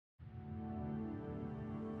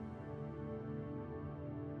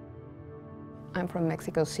I'm from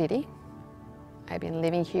Mexico City. I've been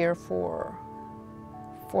living here for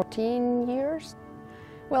 14 years.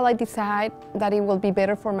 Well, I decided that it will be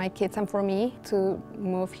better for my kids and for me to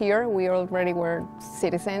move here. We already were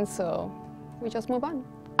citizens, so we just move on.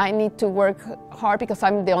 I need to work hard because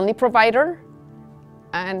I'm the only provider,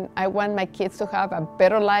 and I want my kids to have a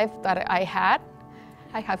better life that I had.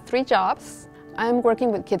 I have 3 jobs. I'm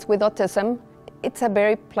working with kids with autism. It's a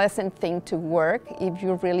very pleasant thing to work if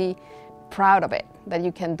you're really proud of it, that you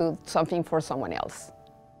can do something for someone else.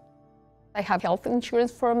 I have health insurance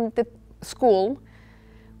from the school,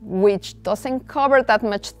 which doesn't cover that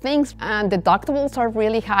much things, and the deductibles are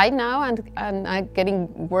really high now and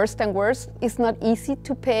getting worse and worse. It's not easy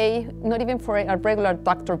to pay, not even for a regular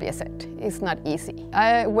doctor visit. It's not easy.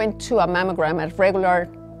 I went to a mammogram, a regular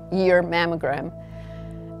year mammogram,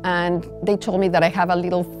 and they told me that I have a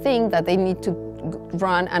little thing that they need to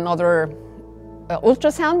run another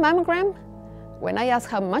ultrasound mammogram. When I asked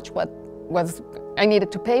how much I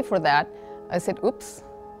needed to pay for that, I said, oops,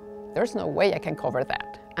 there's no way I can cover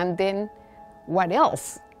that. And then what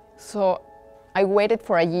else? So I waited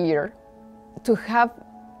for a year to have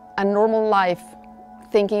a normal life,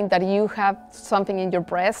 thinking that you have something in your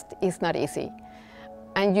breast is not easy.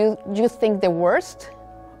 And you think the worst.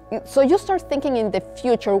 So you start thinking in the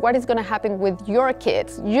future, what is going to happen with your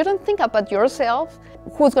kids. You don't think about yourself,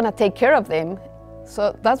 who's going to take care of them.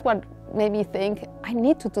 So that's what made me think, I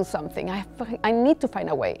need to do something. I need to find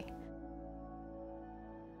a way.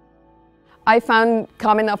 I found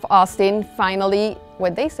Komen of Austin finally.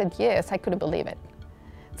 When they said yes, I couldn't believe it.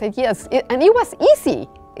 I said yes, and it was easy.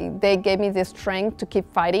 They gave me the strength to keep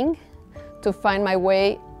fighting, to find my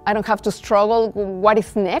way. I don't have to struggle, what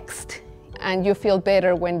is next? And you feel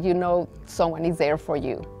better when you know someone is there for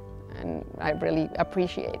you. And I really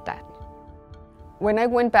appreciate that. When I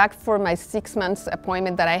went back for my 6 months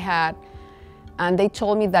appointment that I had, and they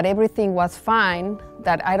told me that everything was fine,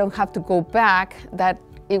 that I don't have to go back, that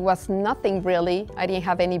it was nothing really. I didn't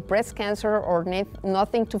have any breast cancer or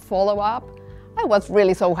nothing to follow up. I was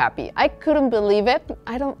really so happy. I couldn't believe it.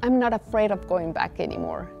 I'm not afraid of going back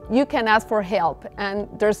anymore. You can ask for help, and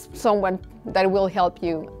there's someone that will help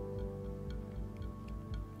you.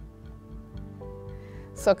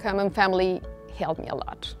 So Komen family helped me a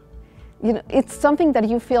lot. You know, it's something that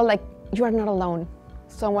you feel like you are not alone.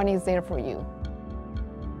 Someone is there for you.